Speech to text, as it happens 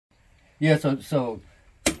Yeah, so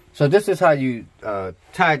this is how you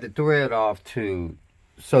tie the thread off to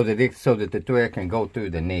so that the thread can go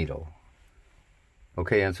through the needle.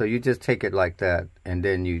 Okay, and so you just take it like that, and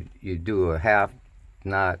then you do a half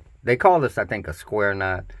knot. They call this, I think, a square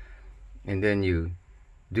knot. And then you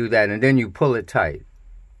do that, and then you pull it tight.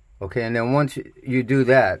 Okay, and then once you do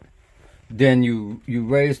that, then you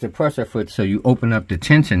raise the pressure foot so you open up the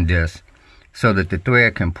tension disc so that the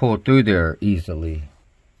thread can pull through there easily.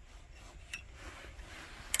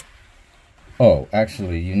 Oh,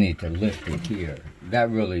 actually, you need to lift it here.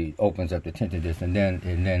 That really opens up the tension disc, and then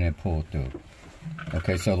it pulls through.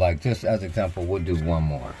 Okay, so like just as example, we'll do one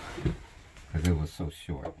more because it was so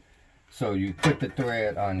short. So you put the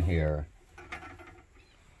thread on here,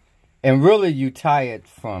 and really you tie it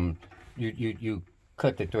from you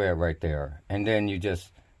cut the thread right there, and then you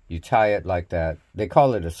tie it like that. They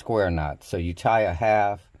call it a square knot. So you tie a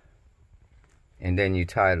half, and then you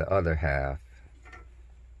tie the other half.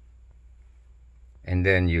 And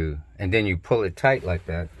then you pull it tight like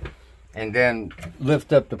that, and then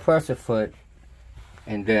lift up the pressure foot,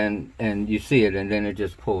 and you see it, and then it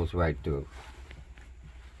just pulls right through.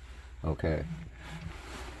 Okay.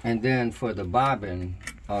 And then for the bobbin,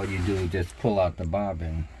 all you do is just pull out the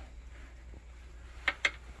bobbin,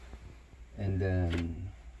 and then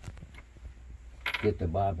get the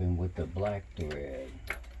bobbin with the black thread.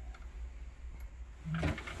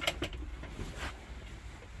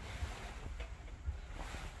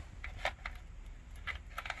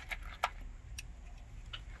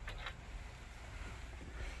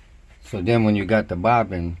 So then when you got the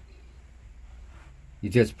bobbin, you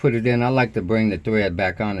just put it in. I like to bring the thread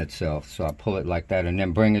back on itself. So I pull it like that and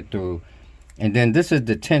then bring it through. And then this is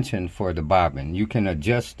the tension for the bobbin. You can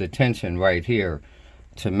adjust the tension right here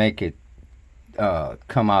to make it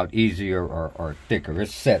come out easier or thicker.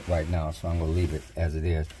 It's set right now, so I'm going to leave it as it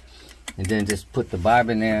is. And then just put the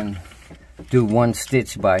bobbin in. Do one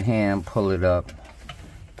stitch by hand, pull it up,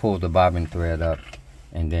 pull the bobbin thread up,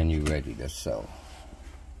 and then you're ready to sew.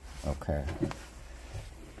 Okay.